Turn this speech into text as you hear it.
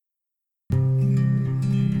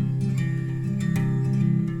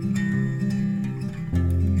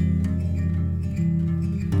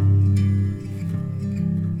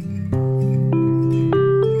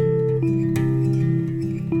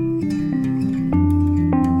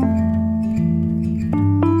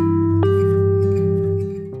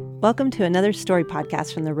Welcome to another story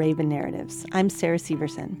podcast from the Raven Narratives. I'm Sarah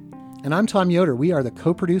Severson. And I'm Tom Yoder. We are the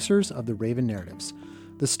co-producers of the Raven Narratives.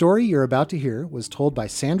 The story you're about to hear was told by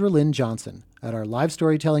Sandra Lynn Johnson at our live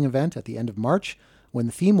storytelling event at the end of March, when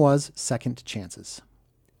the theme was Second Chances.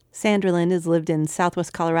 Sandra Lynn has lived in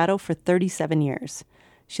Southwest Colorado for 37 years.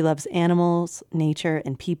 She loves animals, nature,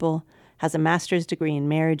 and people, has a master's degree in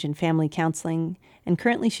marriage and family counseling, and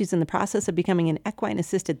currently she's in the process of becoming an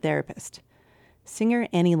equine-assisted therapist. Singer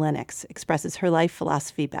Annie Lennox expresses her life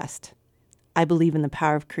philosophy best. I believe in the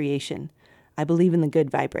power of creation. I believe in the good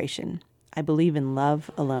vibration. I believe in love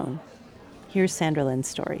alone. Here's Sandra Lynn's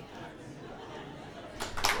story.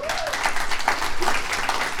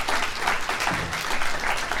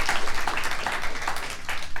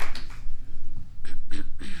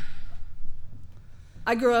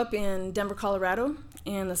 I grew up in Denver, Colorado,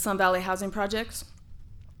 in the Sun Valley Housing Projects.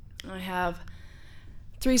 I have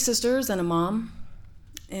 3 sisters and a mom,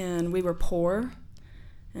 and we were poor,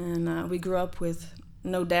 and we grew up with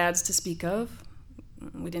no dads to speak of.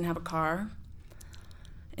 We didn't have a car.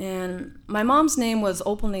 And my mom's name was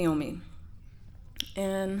Opal Naomi,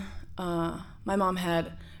 and my mom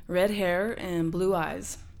had red hair and blue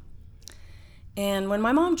eyes. And when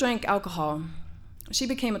my mom drank alcohol, she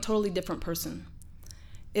became a totally different person.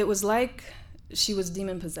 It was like she was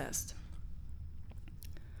demon-possessed.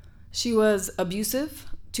 She was abusive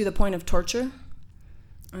to the point of torture.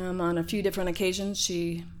 On a few different occasions,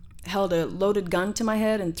 she held a loaded gun to my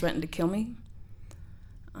head and threatened to kill me.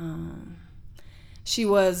 She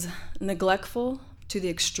was neglectful to the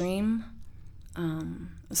extreme,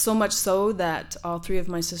 so much so that all 3 of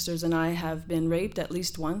my sisters and I have been raped at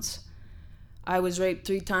least once. I was raped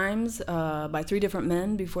 3 times by 3 different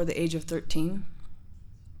men before the age of 13.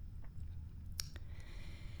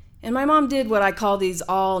 And my mom did what I call these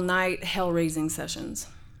all-night hell-raising sessions.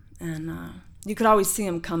 And you could always see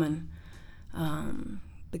them coming,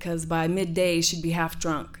 because by midday she'd be half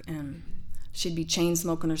drunk, and she'd be chain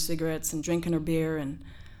smoking her cigarettes and drinking her beer, and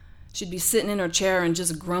she'd be sitting in her chair and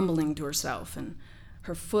just grumbling to herself, and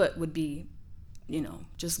her foot would be,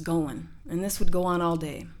 just going. And this would go on all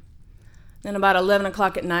day. Then about 11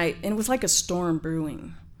 o'clock at night, and it was like a storm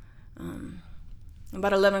brewing.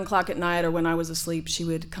 About 11 o'clock at night, or when I was asleep, she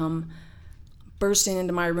would come bursting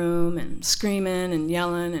into my room and screaming and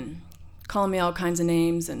yelling and calling me all kinds of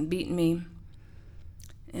names and beating me.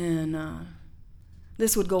 And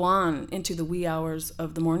this would go on into the wee hours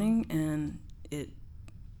of the morning, and it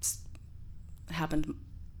happened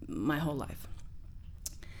my whole life.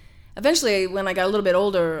 Eventually, when I got a little bit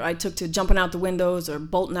older, I took to jumping out the windows or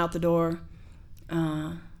bolting out the door,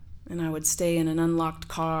 and I would stay in an unlocked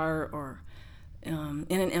car or in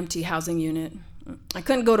an empty housing unit. I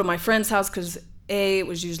couldn't go to my friend's house because A, it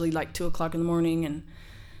was usually like 2 o'clock in the morning, and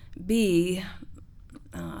B,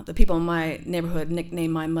 the people in my neighborhood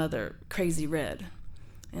nicknamed my mother Crazy Red,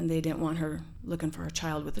 and they didn't want her looking for a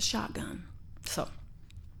child with a shotgun. So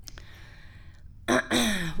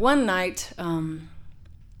one night,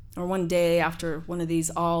 or one day after one of these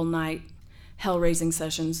all-night hell-raising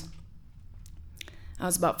sessions, I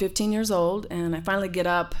was about 15 years old, and I finally get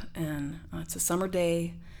up, and it's a summer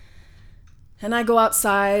day, and I go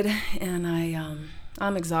outside, and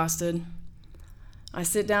I'm exhausted. I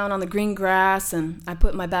sit down on the green grass, and I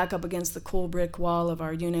put my back up against the cool brick wall of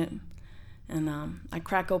our unit, and I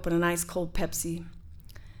crack open an ice cold Pepsi,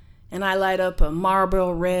 and I light up a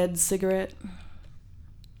Marlboro Red cigarette,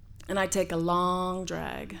 and I take a long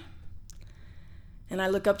drag. And I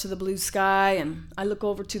look up to the blue sky, and I look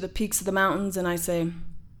over to the peaks of the mountains, and I say,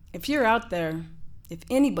 if you're out there, if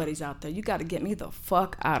anybody's out there, you got to get me the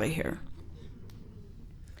fuck out of here.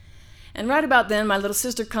 And right about then, my little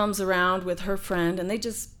sister comes around with her friend, and they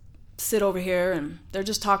just sit over here, and they're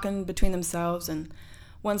just talking between themselves, and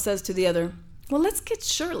one says to the other, well, let's get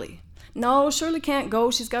Shirley. No, Shirley can't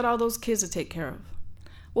go. She's got all those kids to take care of.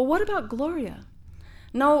 Well, what about Gloria?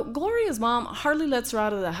 No, Gloria's mom hardly lets her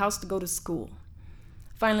out of the house to go to school.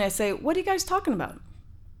 Finally, I say, what are you guys talking about?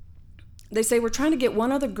 They say, we're trying to get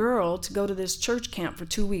one other girl to go to this church camp for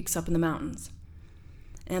 2 weeks up in the mountains.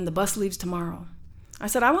 And the bus leaves tomorrow. I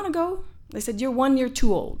said, I want to go. They said, you're 1 year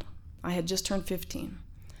too old. I had just turned 15.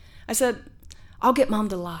 I said, I'll get mom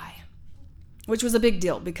to lie, which was a big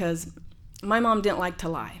deal because my mom didn't like to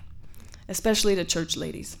lie, especially to church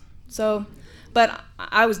ladies. But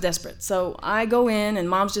I was desperate. So I go in, and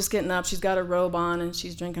mom's just getting up. She's got her robe on, and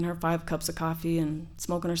she's drinking her 5 cups of coffee and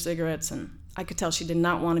smoking her cigarettes, and I could tell she did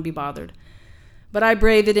not want to be bothered. But I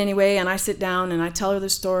braved it anyway, and I sit down, and I tell her the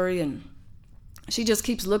story, and she just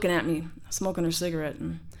keeps looking at me, smoking her cigarette.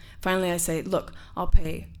 And finally I say, look, I'll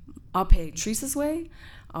pay Teresa's way,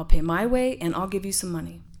 I'll pay my way, and I'll give you some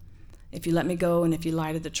money. if you let me go and if you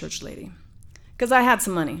lie to the church lady. Because I had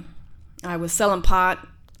some money. I was selling pot.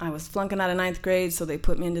 I was flunking out of 9th grade, so they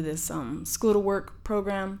put me into this school to work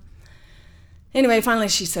program. Anyway, finally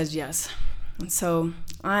she says yes. And so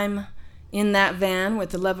I'm in that van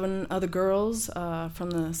with 11 other girls from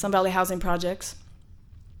the Sun Valley Housing Projects,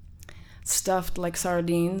 stuffed like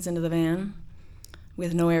sardines into the van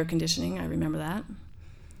with no air conditioning. I remember that.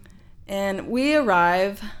 And we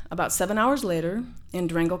arrive about 7 hours later in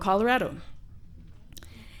Durango, Colorado.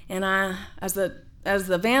 And as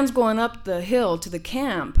the van's going up the hill to the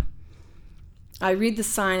camp, I read the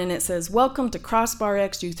sign and it says, "Welcome to Crossbar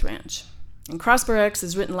X Youth Ranch." And Crossbar X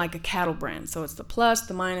is written like a cattle brand, so it's the plus,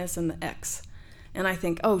 the minus, and the X. And I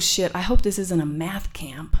think, oh shit, I hope this isn't a math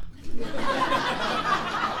camp.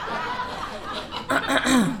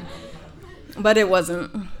 But it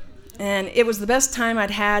wasn't. And it was the best time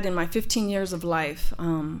I'd had in my 15 years of life.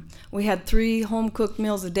 We had 3 home-cooked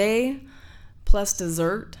meals a day, plus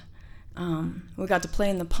dessert. We got to play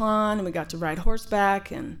in the pond, and we got to ride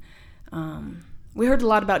horseback, and we heard a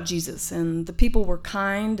lot about Jesus, and the people were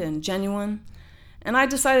kind and genuine. And I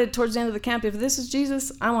decided towards the end of the camp, if this is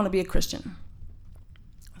Jesus, I want to be a Christian.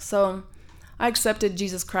 So I accepted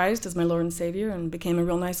Jesus Christ as my Lord and Savior and became a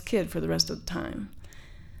real nice kid for the rest of the time.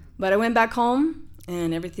 But I went back home,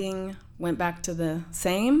 and everything went back to the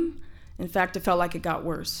same. In fact, it felt like it got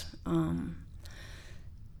worse. And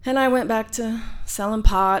I went back to selling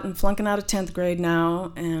pot and flunking out of 10th grade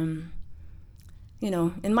now. And, you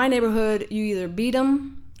know, in my neighborhood, you either beat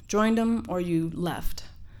them, joined them, or you left.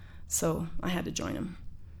 So I had to join them.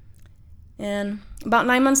 And about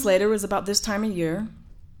 9 months later, it was about this time of year,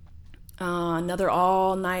 another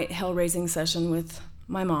all-night hell-raising session with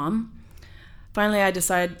my mom. Finally, I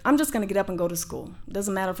decided I'm just going to get up and go to school. It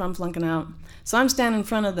doesn't matter if I'm flunking out. So I'm standing in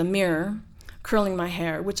front of the mirror, curling my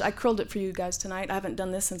hair, which I curled it for you guys tonight. I haven't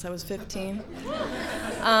done this since I was 15.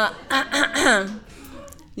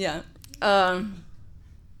 Yeah.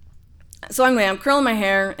 So anyway, I'm curling my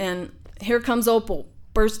hair, and here comes Opal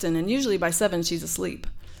bursting, and usually by 7 she's asleep.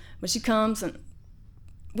 But she comes and,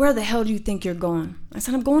 "Where the hell do you think you're going?" I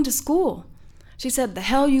said, "I'm going to school." She said, "The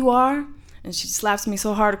hell you are?" And she slaps me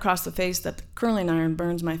so hard across the face that the curling iron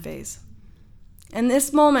burns my face. And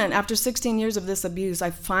this moment, after 16 years of this abuse, I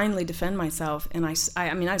finally defend myself, and I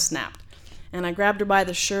snapped. And I grabbed her by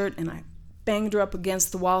the shirt, and I banged her up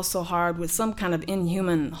against the wall so hard with some kind of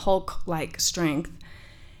inhuman Hulk-like strength.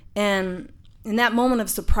 And in that moment of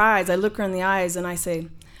surprise, I look her in the eyes, and I say,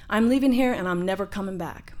 "I'm leaving here, and I'm never coming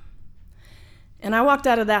back." And I walked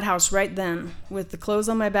out of that house right then with the clothes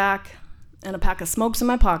on my back and a pack of smokes in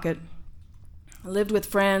my pocket. I lived with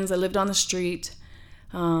friends. I lived on the street.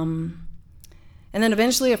 And then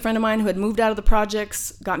eventually a friend of mine who had moved out of the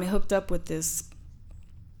projects got me hooked up with this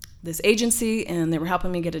agency, and they were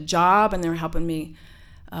helping me get a job, and they were helping me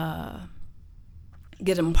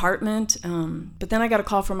get an apartment. But then I got a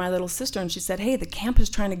call from my little sister, and she said, "Hey, the camp is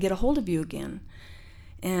trying to get a hold of you again,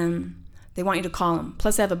 and they want you to call them.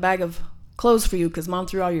 Plus I have a bag of clothes for you because Mom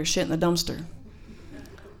threw all your shit in the dumpster."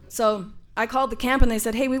 So I called the camp, and they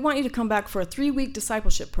said, "Hey, we want you to come back for a 3-week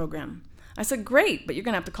discipleship program." I said, "Great, but you're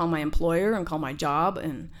going to have to call my employer and call my job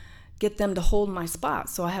and get them to hold my spot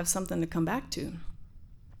so I have something to come back to."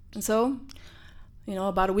 And so,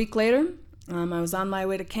 about a week later, I was on my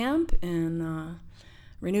way to camp and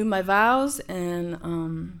renewed my vows,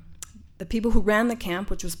 and the people who ran the camp,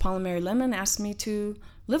 which was Paul and Mary Lemon, asked me to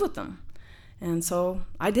live with them. And so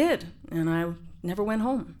I did, and I never went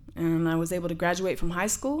home. And I was able to graduate from high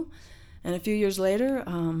school, and a few years later,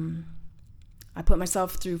 I put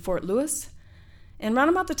myself through Fort Lewis. And around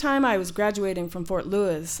about the time I was graduating from Fort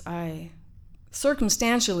Lewis, I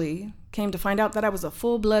circumstantially came to find out that I was a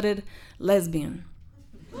full-blooded lesbian.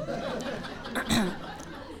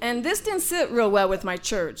 And this didn't sit real well with my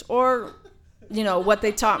church, or, what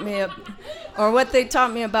they taught me,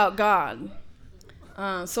 about God.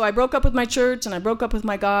 So I broke up with my church, and I broke up with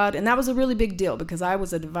my God, and that was a really big deal because I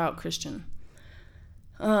was a devout Christian.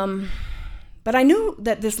 But I knew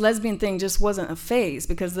that this lesbian thing just wasn't a phase,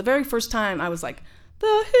 because the very first time I was like,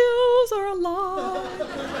 "The hills are alive,"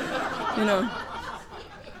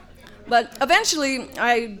 But eventually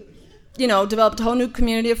I, developed a whole new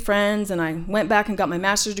community of friends, and I went back and got my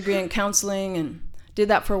master's degree in counseling and did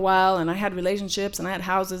that for a while, and I had relationships and I had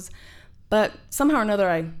houses, but somehow or another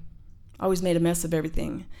I always made a mess of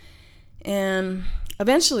everything. And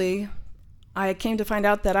eventually I came to find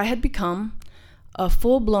out that I had become a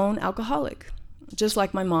full-blown alcoholic, just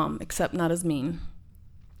like my mom, except not as mean.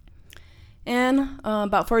 And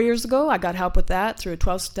about 4 years ago, I got help with that through a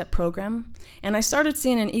 12-step program, and I started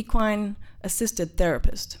seeing an equine-assisted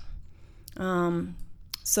therapist.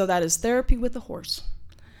 So that is therapy with the horse.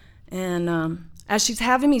 And as she's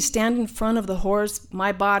having me stand in front of the horse,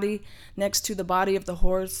 my body next to the body of the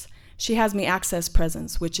horse, she has me access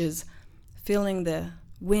presence, which is feeling the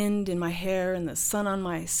wind in my hair and the sun on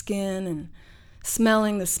my skin and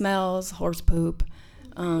smelling the smells, horse poop,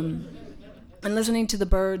 and listening to the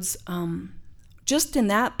birds. Just in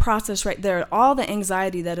that process right there, all the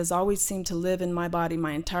anxiety that has always seemed to live in my body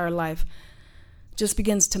my entire life just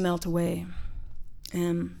begins to melt away.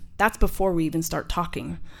 And that's before we even start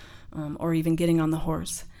talking or even getting on the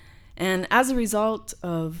horse. And as a result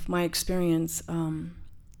of my experience,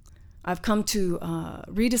 I've come to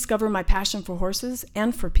rediscover my passion for horses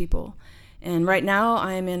and for people. And right now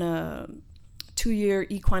I am in a 2-year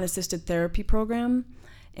equine-assisted therapy program,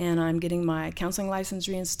 and I'm getting my counseling license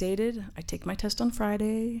reinstated. I take my test on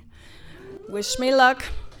Friday. Wish me luck.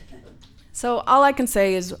 So all I can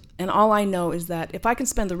say is, and all I know is that if I can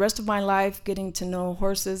spend the rest of my life getting to know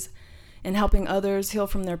horses and helping others heal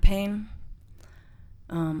from their pain,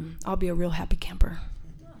 I'll be a real happy camper.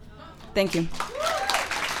 Thank you.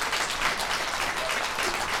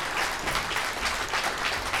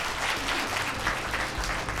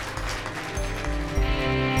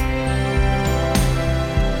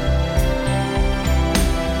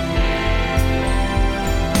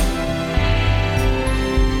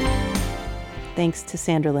 Thanks to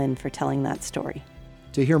Sandra Lynn for telling that story.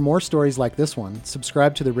 To hear more stories like this one,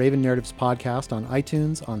 subscribe to the Raven Narratives podcast on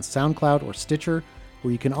iTunes, on SoundCloud, or Stitcher,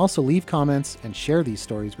 where you can also leave comments and share these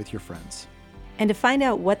stories with your friends. And to find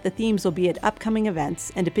out what the themes will be at upcoming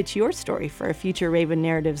events and to pitch your story for a future Raven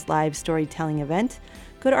Narratives live storytelling event,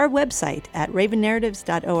 go to our website at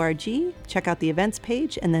ravennarratives.org, check out the events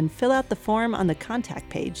page, and then fill out the form on the contact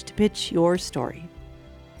page to pitch your story.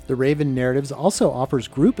 The Raven Narratives also offers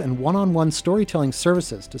group and one-on-one storytelling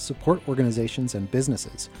services to support organizations and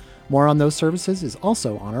businesses. More on those services is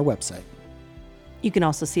also on our website. You can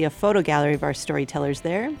also see a photo gallery of our storytellers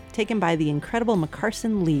there, taken by the incredible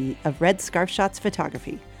McCarson Lee of Red Scarf Shots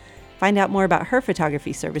Photography. Find out more about her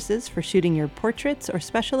photography services for shooting your portraits or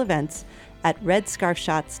special events at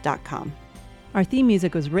redscarfshots.com. Our theme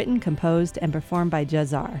music was written, composed, and performed by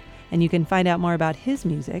Jazar, and you can find out more about his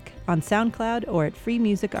music on SoundCloud or at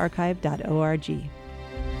freemusicarchive.org.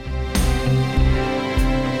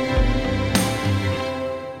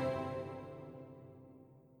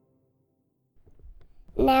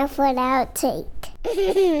 Now for the outtake.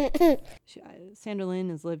 Sandra Lynn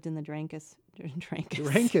has lived in the Drankus.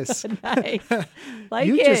 Drankus. Nice. Like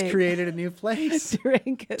you it. just created a new place.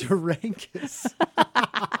 Drankus. Drankus.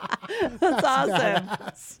 That's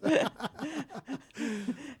awesome.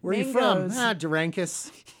 Where are you from? Mangoes.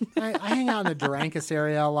 Drankus. I hang out in the Drankus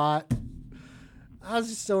area a lot. I was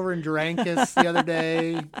just over in Drankus the other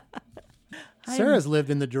day. Sarah's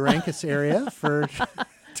lived in the Drankus area for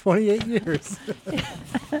 28 years.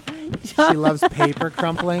 She loves paper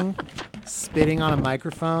crumpling, spitting on a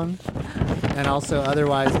microphone, and also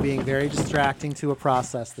otherwise being very distracting to a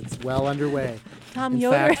process that's well underway. Tom In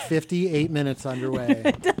Yoder. fact, 58 minutes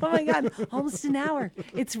underway. Oh my God, almost an hour.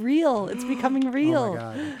 It's real. It's becoming real.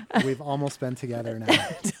 Oh my God. We've almost been together now.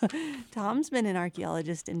 Tom's been an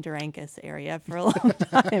archaeologist in Drankus area for a long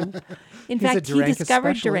time. In He's a fact, he Drankus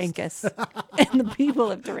discovered specialist. Drankus and the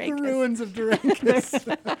people of The Drankus. ruins of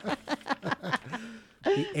Drankus.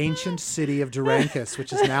 The ancient city of Drankus,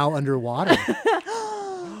 which is now underwater.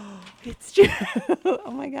 It's true.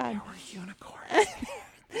 Oh my God. We're unicorns.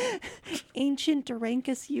 Ancient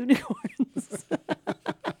Drankus unicorns.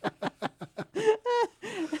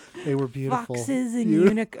 They were beautiful. Foxes and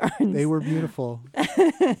unicorns. They were beautiful.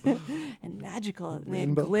 And magical. And they had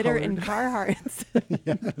Rainbow glitter and colored. Carhartts.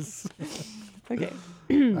 Yes. Okay.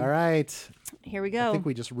 All right. Here we I go. think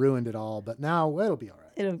we just ruined it all, but now it'll be all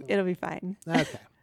right. It'll be fine. Okay.